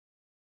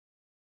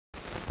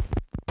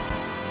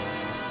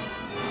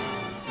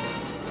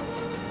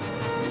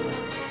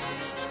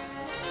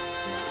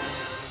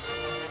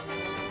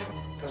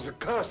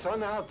curse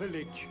on our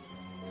village.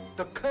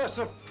 The curse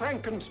of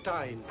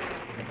Frankenstein.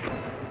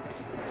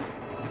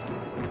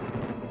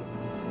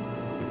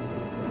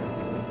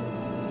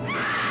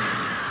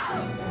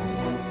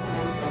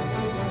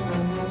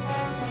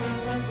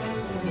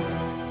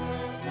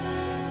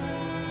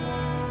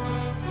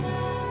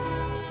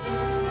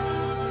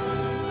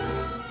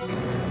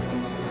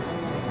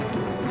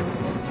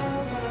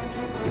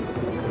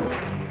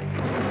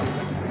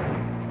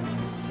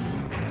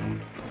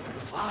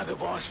 Father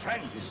was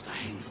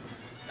Frankenstein.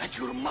 That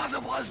your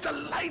mother was the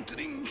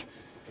lightning.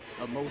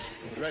 The most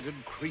dreaded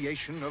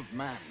creation of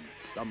man,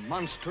 the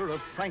monster of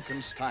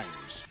Frankenstein,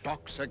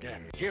 stalks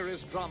again. Here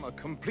is drama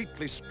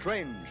completely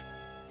strange,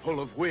 full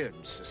of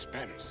weird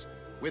suspense.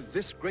 With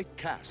this great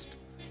cast,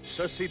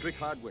 Sir Cedric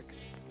Hardwicke,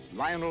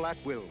 Lionel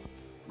Atwill,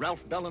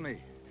 Ralph Bellamy,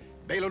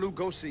 Bela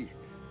Lugosi,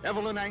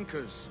 Evelyn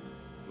Ankers,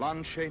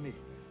 Lon Chaney,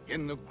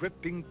 in the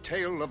gripping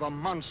tale of a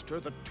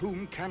monster the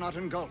tomb cannot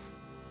engulf,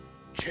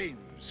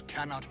 chains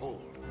cannot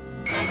hold.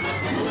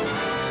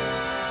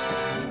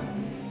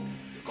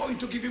 You're going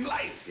to give him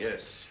life?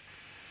 Yes.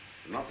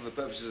 Not for the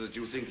purposes that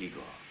you think,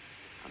 Ygor.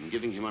 I'm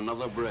giving him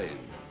another brain.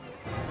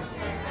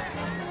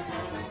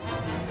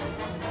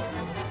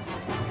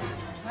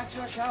 Is that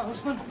your shower,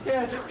 husband?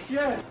 Yes,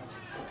 yes.